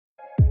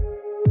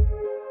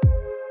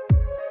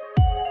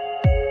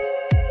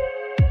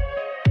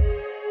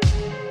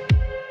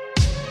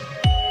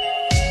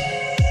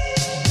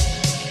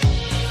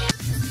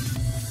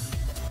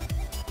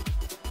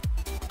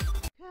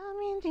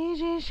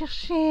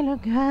cherché le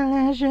Graal,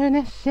 la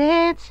jeunesse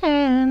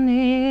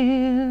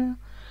éternelle.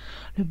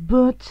 Le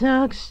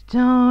botox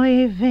dans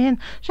les veines,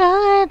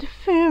 j'arrête de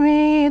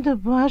fumer et de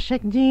boire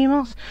chaque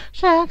dimanche,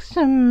 chaque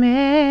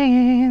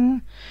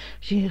semaine.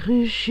 J'ai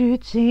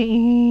rechuté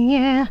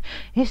hier,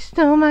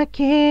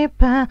 estomaqué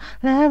par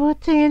la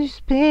beauté du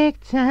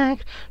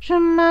spectacle. Je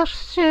marche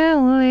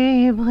sur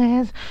les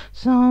braises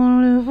sans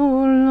le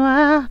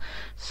vouloir,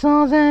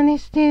 sans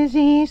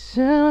anesthésie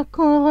se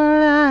recouvre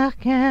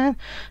l'arcade.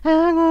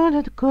 Un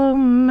goût de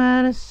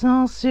coma, le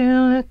sang sur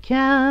le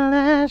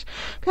carrelage.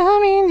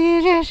 Comme il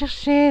dit, j'ai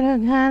cherché le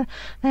Graal,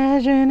 la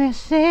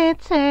jeunesse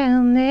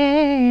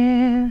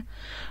éternelle.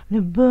 Le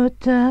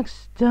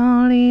botox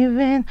dans les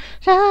veines,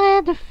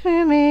 j'arrête de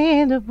fumer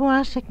et de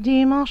boire chaque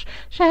dimanche,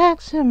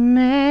 chaque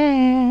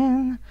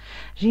semaine.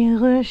 J'ai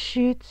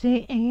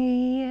rechuté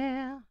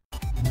hier.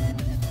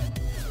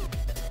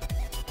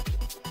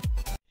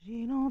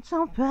 J'ai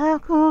longtemps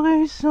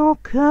parcouru son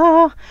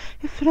corps,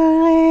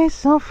 effleuré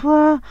 100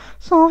 fois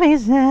son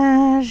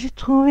visage. J'ai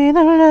trouvé de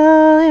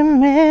l'or et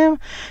même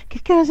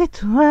quelques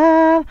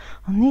étoiles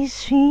en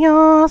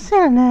essuyant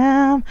ses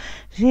larmes.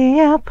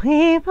 J'ai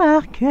appris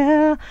par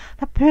cœur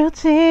la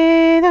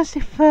pureté de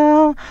ses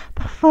formes.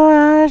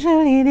 Parfois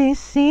je les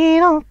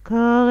dessine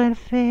encore, elle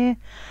fait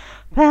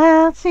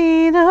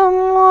partie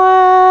de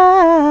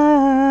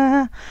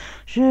moi.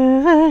 Je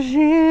veux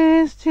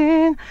juste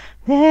une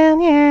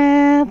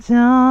dernière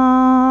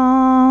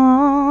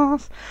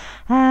danse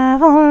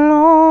avant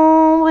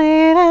l'ombre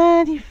et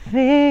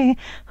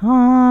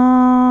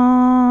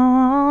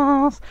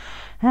l'indifférence.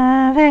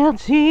 Un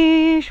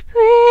vertige puis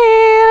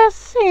le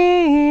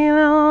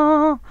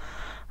silence.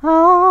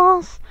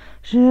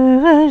 Je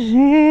veux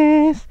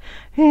juste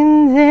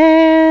une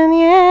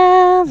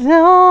dernière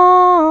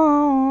danse.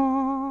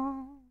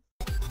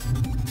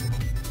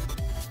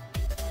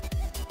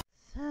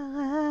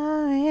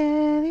 Sarah,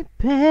 elle est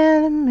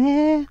belle,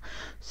 mais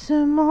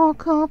seulement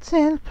quand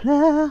elle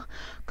pleure,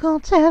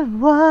 quand elle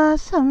voit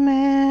sa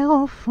mère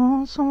au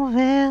fond de son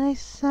verre. Et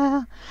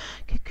ça,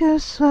 quelle que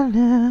soit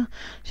l'heure,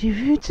 j'ai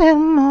vu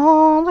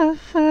tellement de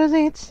feux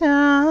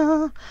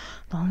éteints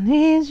dans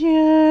les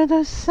yeux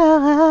de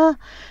Sarah,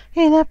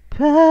 et la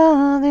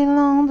peur des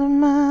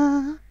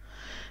lendemains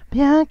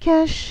bien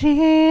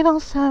cachée dans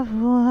sa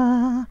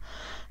voix.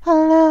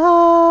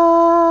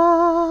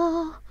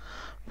 Alors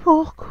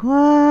pourquoi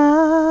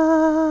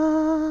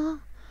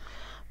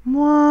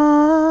moi?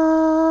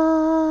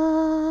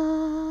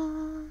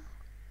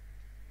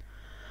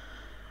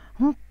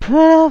 On peut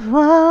la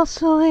voir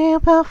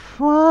sourire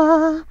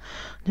parfois.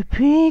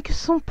 Depuis que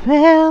son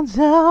père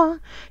dort,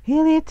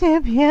 il était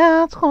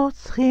bien trop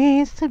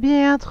triste,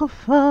 bien trop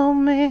fort,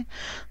 mais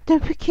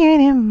depuis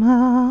qu'il est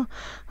mort,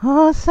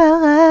 oh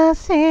Sarah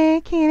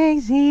sait qu'il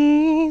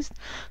existe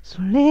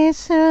sous les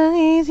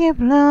cerisiers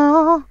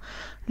blancs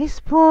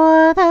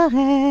l'espoir d'un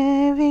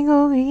rêve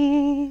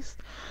égoïste,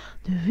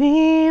 de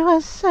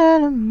vivre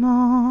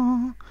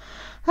seulement.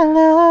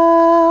 Alors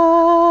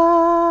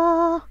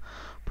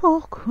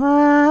pourquoi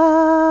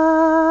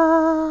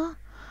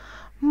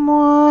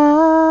moi?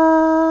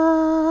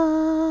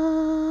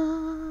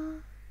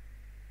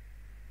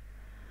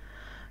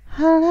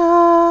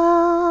 Alors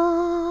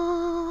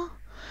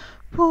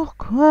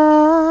pourquoi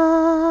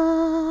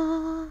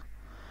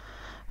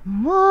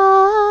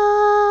moi?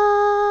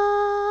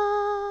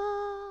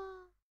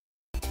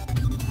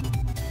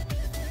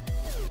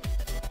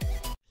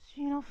 Je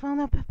suis l'enfant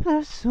d'un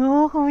peuple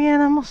sourd, qu'on vienne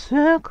à mon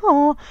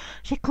secours.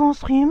 J'ai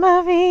construit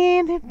ma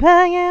vie, des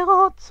barrières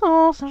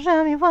autour, sans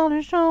jamais voir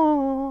le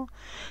jour.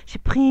 J'ai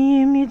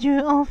prié mes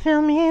dieux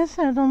enfermés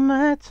seul dans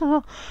ma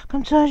tour.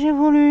 Comme toi j'ai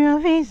voulu un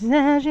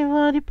visage et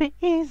voir du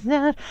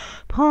paysage.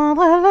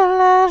 Prendre le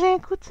large,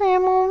 écouter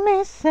mon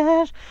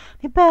message.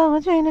 Les barreaux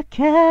d'une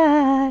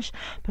cage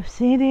peuvent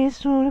céder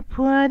sous le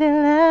poids des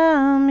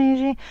larmes, et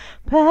j'ai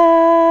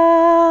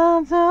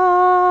pardonné.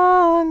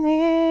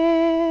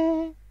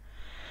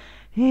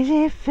 Et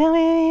j'ai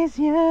fermé les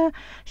yeux,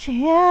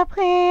 j'ai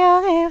appris à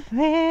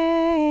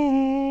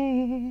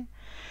rêver.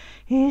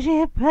 Et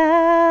j'ai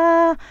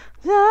pardonné.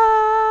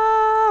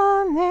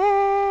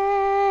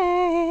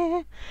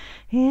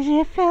 Et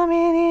j'ai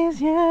fermé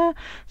les yeux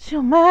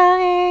sur ma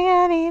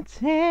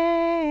réalité.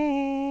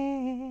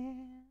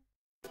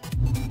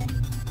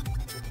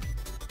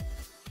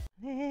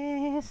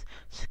 Laisse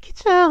ce qui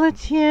te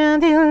retient,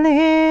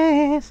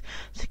 délaisse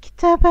ce qui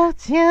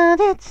t'appartient,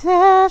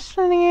 détache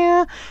le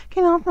lien qui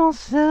lentement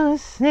se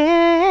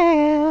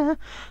resserre.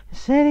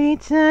 Celui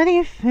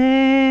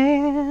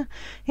t'indiffère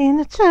et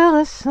ne te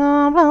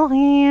ressemble en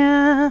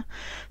rien.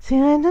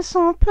 Ses rêves ne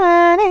sont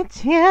pas les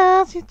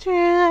tiens. Si tu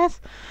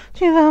restes,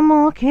 tu vas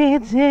manquer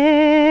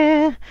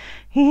d'air.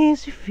 Il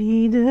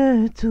suffit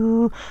de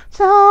tout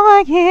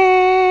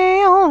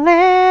envoyer en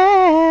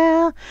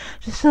l'air.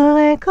 Je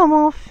saurais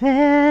comment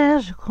faire,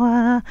 je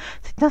crois.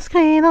 C'est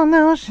inscrit dans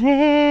nos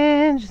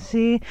gènes. Je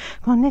sais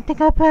qu'on était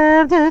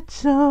capable de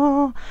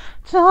tout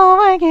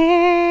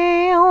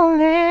envoyer en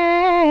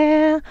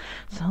l'air.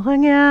 Sans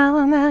Regarde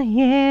en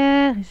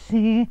arrière et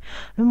c'est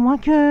le moins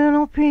que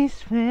l'on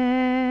puisse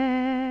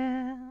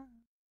faire.